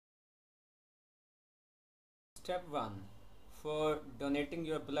Step 1. For donating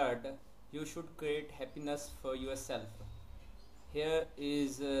your blood, you should create happiness for yourself. Here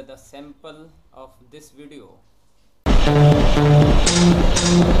is the sample of this video. Here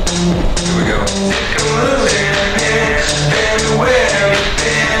we go.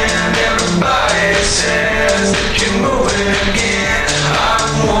 Everybody says that you're moving again. I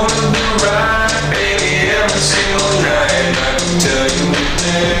wanna do right, baby, every single night. I can tell you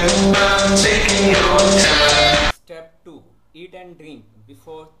anything about taking your time. Step 2. Eat and drink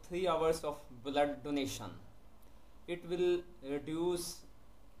before 3 hours of blood donation. It will reduce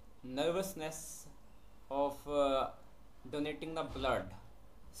nervousness of donating the blood.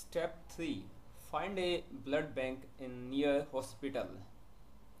 Step 3. Find a blood bank in near hospital.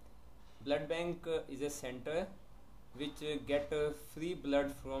 Blood bank is a center which get free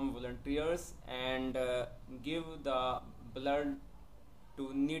blood from volunteers and give the blood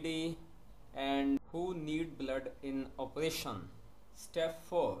to needy and who need blood in operation. Step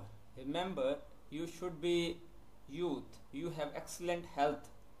 4. Remember, you should be youth. You have excellent health.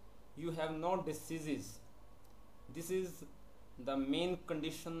 You have no diseases. This is the main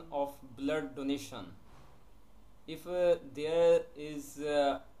condition of blood donation. If there is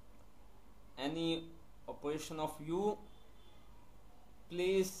any operation of you,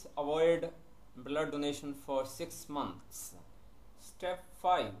 please avoid blood donation for 6 months. Step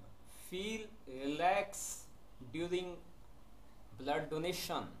 5. Feel relaxed during blood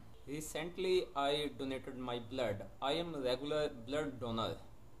donation. Recently I donated my blood. I am a regular blood donor.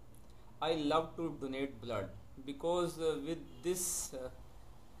 I love to donate blood because with this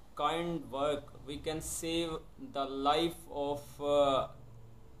kind work we can save the life of a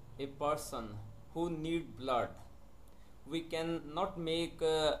person who need blood. We can not make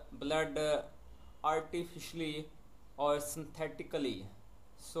blood artificially or synthetically.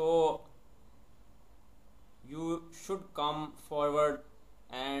 So you should come forward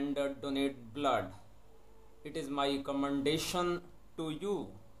and donate blood. It is my commendation to you.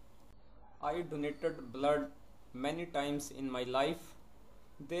 I donated blood many times in my life.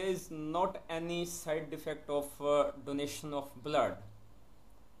 There is not any side effect of donation of blood.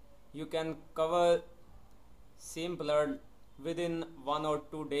 You can cover same blood within 1 or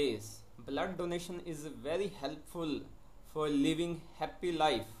 2 days. Blood donation is very helpful for living happy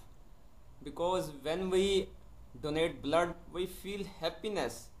life, because when we donate blood we feel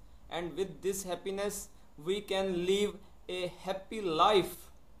happiness, and with this happiness we can live a happy life.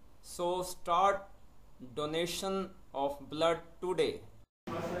 So start donation of blood today.